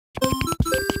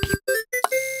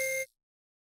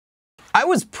I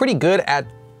was pretty good at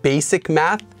basic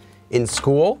math in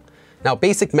school. Now,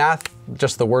 basic math,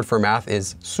 just the word for math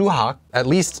is 수학. At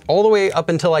least all the way up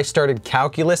until I started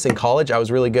calculus in college, I was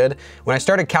really good. When I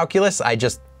started calculus, I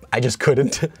just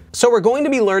couldn't. So we're going to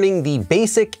be learning the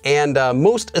basic and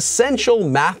most essential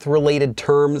math-related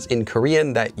terms in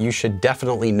Korean that you should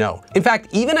definitely know. In fact,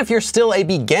 even if you're still a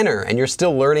beginner and you're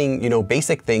still learning,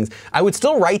 basic things, I would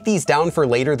still write these down for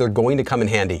later. They're going to come in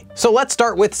handy. So let's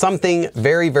start with something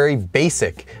very, very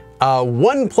basic.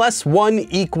 1 + 1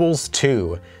 =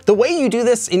 2. The way you do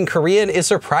this in Korean is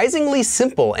surprisingly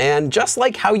simple and just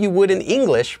like how you would in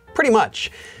English, pretty much.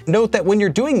 Note that when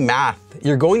you're doing math,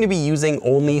 you're going to be using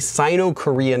only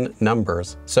Sino-Korean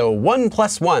numbers. So 1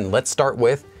 + 1, let's start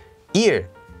with 1.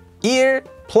 1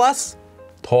 plus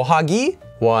더하기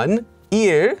 1,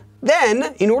 1.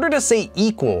 Then, in order to say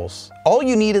equals, all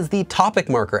you need is the topic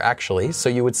marker actually. So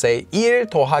you would say 1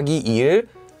 더하기 1,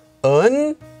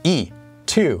 은 2.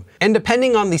 2. And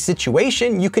depending on the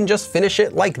situation, you can just finish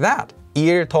it like that.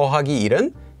 1 더하기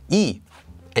 1은 2.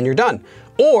 And you're done.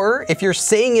 Or if you're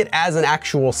saying it as an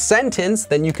actual sentence,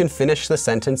 then you can finish the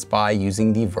sentence by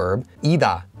using the verb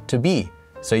이다, to be.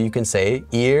 So you can say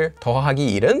 1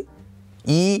 더하기 1은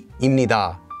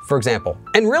 2입니다, for example.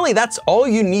 And really that's all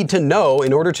you need to know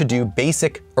in order to do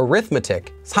basic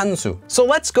arithmetic, 산수. So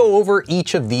let's go over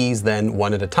each of these then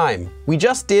one at a time. We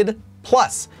just did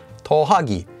plus,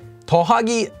 더하기.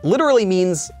 더하기 literally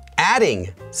means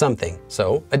adding something,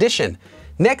 so addition.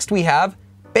 Next we have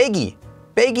빼기.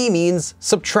 빼기 means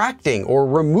subtracting or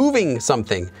removing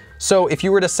something. So if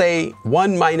you were to say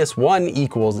 1 minus 1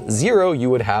 equals 0, you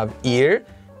would have 1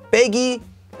 빼기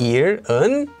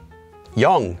 1은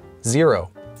 0, 0.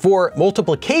 For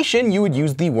multiplication, you would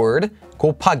use the word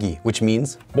곱하기, which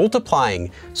means multiplying.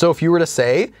 So if you were to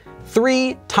say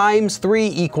 3 times 3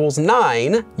 equals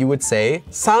 9, you would say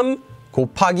 3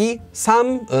 곱하기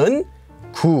 3은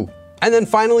 9. And then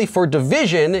finally for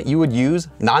division, you would use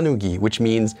나누기, which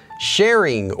means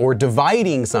sharing or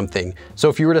dividing something. So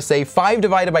if you were to say 5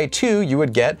 divided by 2, you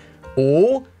would get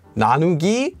 5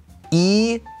 나누기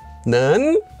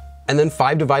 2는, and then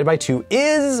 5 divided by 2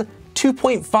 is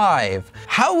 2.5.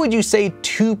 How would you say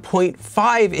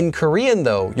 2.5 in Korean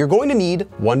though? You're going to need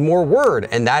one more word,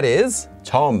 and that is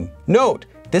점. Note,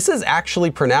 this is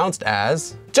actually pronounced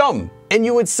as 점. And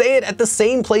you would say it at the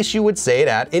same place you would say it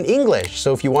at in English.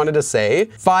 So if you wanted to say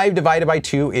 5 divided by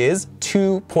 2 is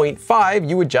 2.5,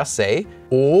 you would just say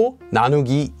 5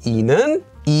 나누기 2는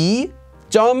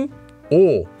 2.5.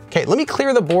 Okay, let me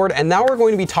clear the board, and now we're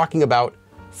going to be talking about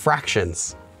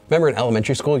fractions. Remember in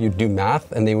elementary school, you'd do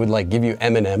math and they would like give you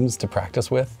M&Ms to practice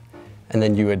with, and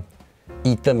then you would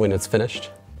eat them when it's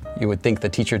finished. You would think the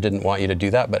teacher didn't want you to do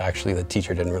that, but actually the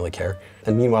teacher didn't really care.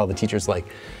 And meanwhile, the teacher's like,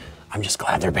 I'm just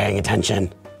glad they're paying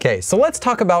attention. Okay, so let's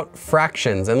talk about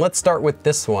fractions, and let's start with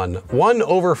this one,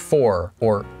 1/4,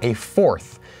 or a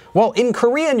fourth. Well, in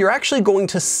Korean, you're actually going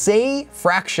to say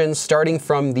fractions starting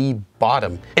from the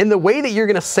bottom. And the way that you're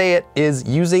gonna say it is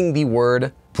using the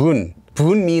word 분.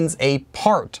 분 means a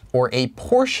part or a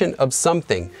portion of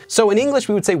something. So in English,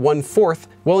 we would say 1/4.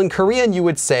 Well, in Korean, you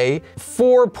would say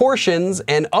 4 portions,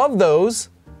 and of those,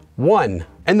 1.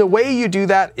 And the way you do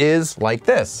that is like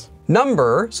this.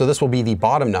 Number, so this will be the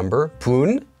bottom number,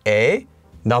 분의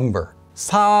number.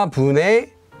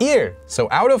 4분의 1. So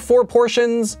out of 4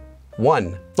 portions,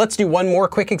 1. Let's do one more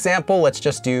quick example. Let's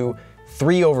just do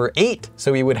 3/8.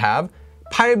 So we would have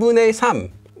 8분의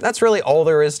 3. That's really all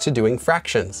there is to doing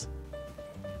fractions.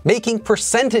 Making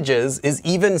percentages is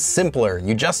even simpler.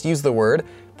 You just use the word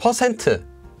퍼센트,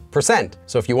 percent.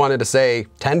 So if you wanted to say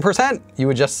 10%, you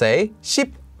would just say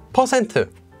 10%.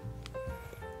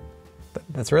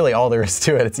 That's really all there is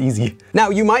to it. It's easy. Now,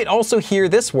 you might also hear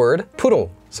this word, 프로.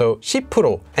 So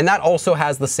 10%, and that also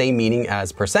has the same meaning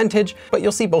as percentage, but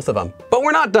you'll see both of them. But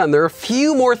we're not done. There are a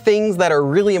few more things that are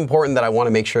really important that I want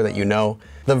to make sure that you know.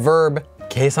 The verb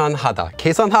계산하다.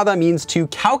 계산하다 means to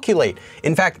calculate.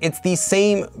 In fact, it's the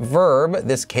same verb,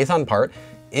 this 계산 part,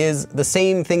 is the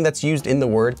same thing that's used in the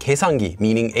word 계산기,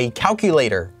 meaning a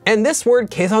calculator. And this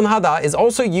word 계산하다 is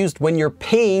also used when you're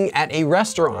paying at a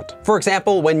restaurant. For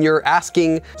example, when you're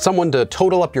asking someone to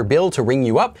total up your bill to ring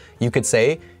you up, you could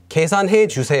say 계산해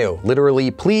주세요,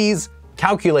 literally, please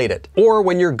calculate it. Or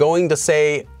when you're going to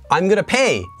say, I'm gonna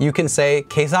pay, you can say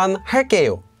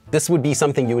계산할게요. This would be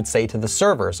something you would say to the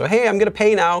server. So, hey, I'm gonna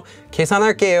pay now,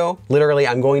 계산할게요. Literally,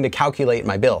 I'm going to calculate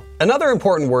my bill. Another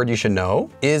important word you should know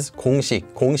is 공식.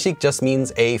 공식 just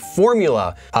means a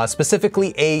formula,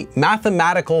 specifically a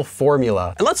mathematical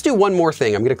formula. And let's do one more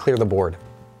thing. I'm gonna clear the board.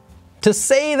 To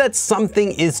say that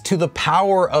something is to the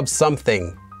power of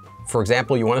something, For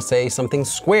example, you want to say something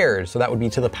squared, so that would be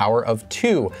to the power of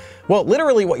 2. Well,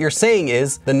 literally what you're saying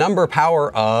is the number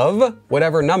power of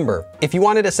whatever number. If you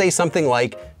wanted to say something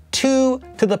like 2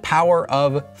 to the power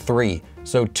of 3,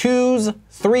 so 2's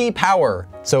 3 power.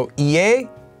 So 2의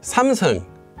 3승,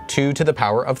 2 to the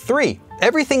power of 3.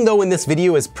 Everything though in this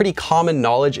video is pretty common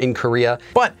knowledge in Korea,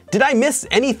 but did I miss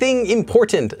anything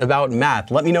important about math?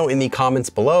 Let me know in the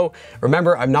comments below.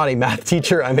 Remember, I'm not a math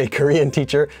teacher, I'm a Korean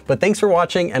teacher, but thanks for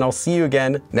watching and I'll see you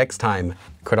again next time.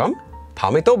 그럼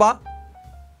다음에 또 봐.